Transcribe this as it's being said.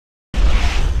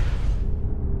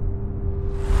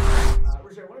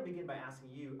by asking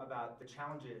you about the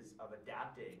challenges of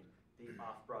adapting the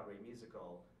off-Broadway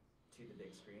musical to the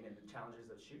big screen and the challenges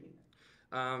of shooting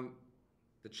it.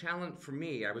 The challenge for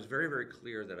me, I was very, very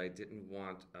clear that I didn't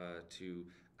want to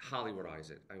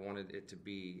Hollywoodize it. I wanted it to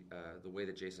be the way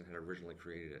that Jason had originally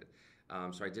created it.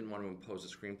 So I didn't want to impose a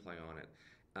screenplay on it.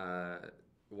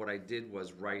 What I did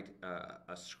was write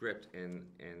a script in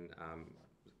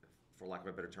for lack of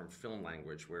a better term, film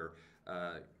language, where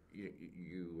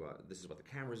this is what the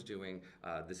camera's doing,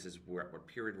 this is what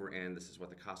period we're in, this is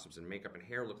what the costumes and makeup and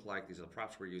hair look like, these are the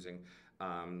props we're using,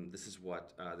 this is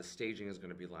what the staging is going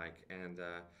to be like,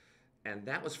 and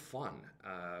that was fun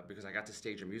because I got to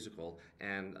stage a musical,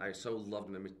 and I so loved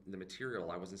the material.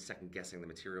 I wasn't second guessing the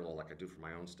material like I do for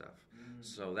my own stuff.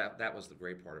 So that was the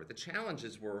great part of it. The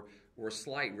challenges were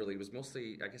slight, really. It was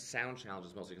mostly, I guess, sound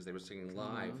challenges mostly because they were singing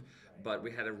live. But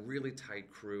we had a really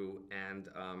tight crew, and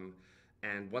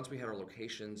once we had our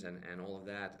locations and all of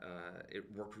that, it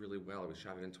worked really well. We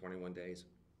shot it in 21 days.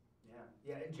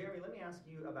 Yeah. And Jeremy, let me ask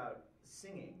you about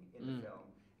singing in the film,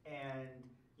 and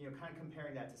kind of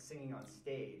comparing that to singing on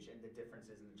stage and the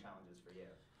differences and the challenges for you.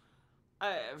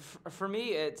 For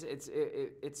me,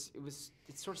 it's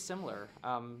sort of similar.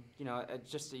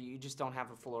 You just don't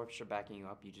have a full orchestra backing you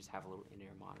up. You just have a little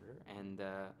in-ear monitor, and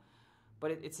but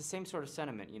it's the same sort of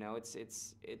sentiment.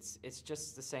 It's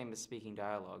just the same as speaking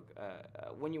dialogue.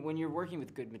 When you're working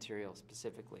with good material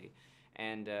specifically,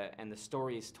 and the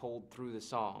story is told through the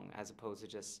song as opposed to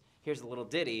just here's a little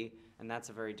ditty, and that's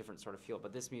a very different sort of feel.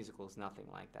 But this musical is nothing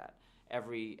like that.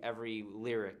 Every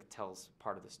lyric tells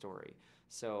part of the story.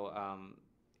 So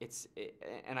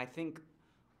and I think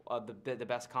the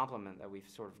best compliment that we've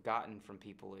sort of gotten from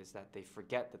people is that they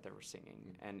forget that they were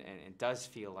singing, and it does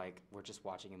feel like we're just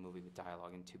watching a movie with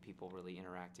dialogue and two people really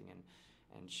interacting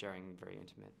and sharing very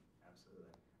intimate.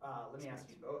 Absolutely. Let me ask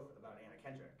you both about Anna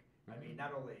Kendrick. I mean,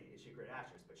 not only is she a great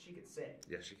actress, but she could sing.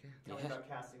 Yes, she can. Tell me about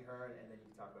casting her, and then you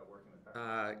can talk about working with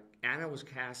her. Anna was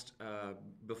cast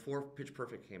before Pitch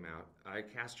Perfect came out. I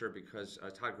cast her because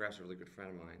Todd Graff's a really good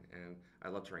friend of mine, and I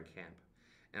loved her in camp.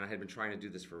 And I had been trying to do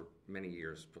this for many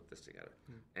years, put this together.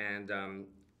 And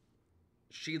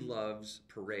she loves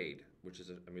Parade, which is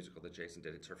a musical that Jason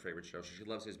did. It's her favorite show. So she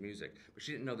loves his music, but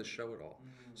she didn't know the show at all.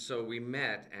 So we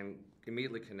met and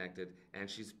immediately connected, and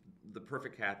she's the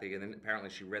perfect Kathy. And then apparently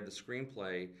she read the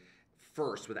screenplay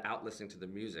first without listening to the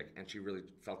music, and she really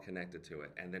felt connected to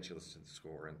it. And then she listened to the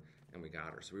score, and we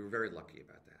got her. So we were very lucky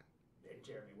about that. And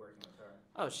Jeremy working with her.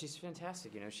 Oh, she's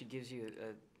fantastic. She gives you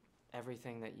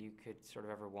everything that you could sort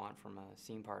of ever want from a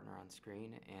scene partner on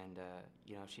screen, and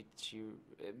she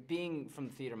being from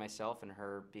theater myself, and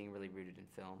her being really rooted in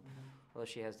film, although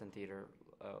she has done theater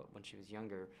when she was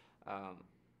younger. I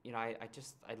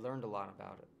learned a lot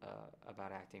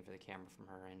about acting for the camera from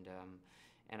her,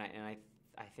 and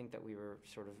I think that we were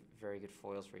sort of very good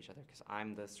foils for each other, because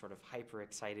I'm the sort of hyper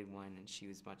excited one, and she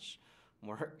was much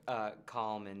more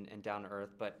calm and down to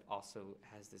earth, but also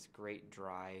has this great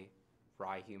dry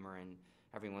humor, and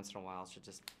every once in a while she'll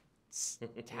just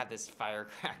have this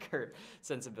firecracker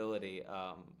sensibility,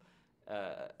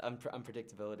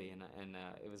 unpredictability, and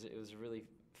it was really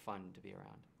fun to be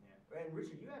around. Yeah. And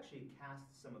Richard, you actually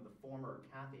cast some of the former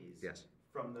Cathys. Yes.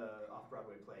 From the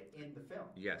off-Broadway play in the film.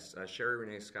 Yes, Sherry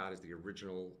Renee Scott is the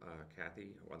original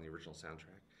Kathy on the original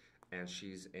soundtrack, and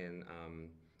she's in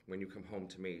When You Come Home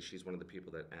to Me. She's one of the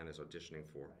people that Anna's auditioning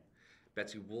for. Right.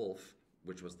 Betsy Wolfe,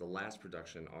 which was the last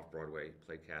production off-Broadway,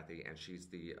 played Kathy, and she's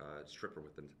the stripper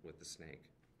with the snake.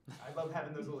 I love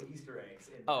having those little Easter eggs.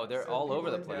 They're all over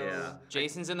the place. Yeah.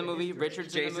 Jason's in the movie.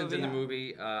 Richard's in the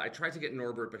movie. I tried to get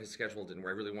Norbert, but his schedule didn't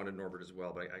work. I really wanted Norbert as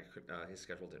well, but his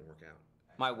schedule didn't work out.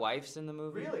 My wife's in the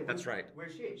movie. Really? That's right.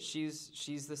 Where's she?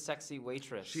 She's the sexy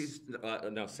waitress. She's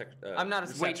I'm not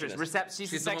a waitress.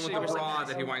 She's the one with the bra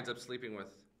that he winds up sleeping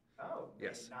with. Oh,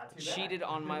 yes. Not too bad. Cheated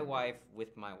on my wife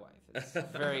with my wife. It's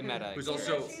very meta. Who's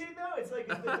also cheated though? It's like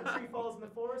if the tree falls in the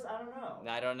forest. I don't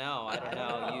know. I don't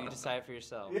know. You decide for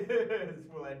yourself.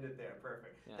 We'll end it there.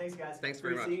 Perfect. Yeah. Thanks, guys. Thanks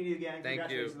very much. Seeing you again. Thank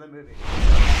you. Congratulations on the movie.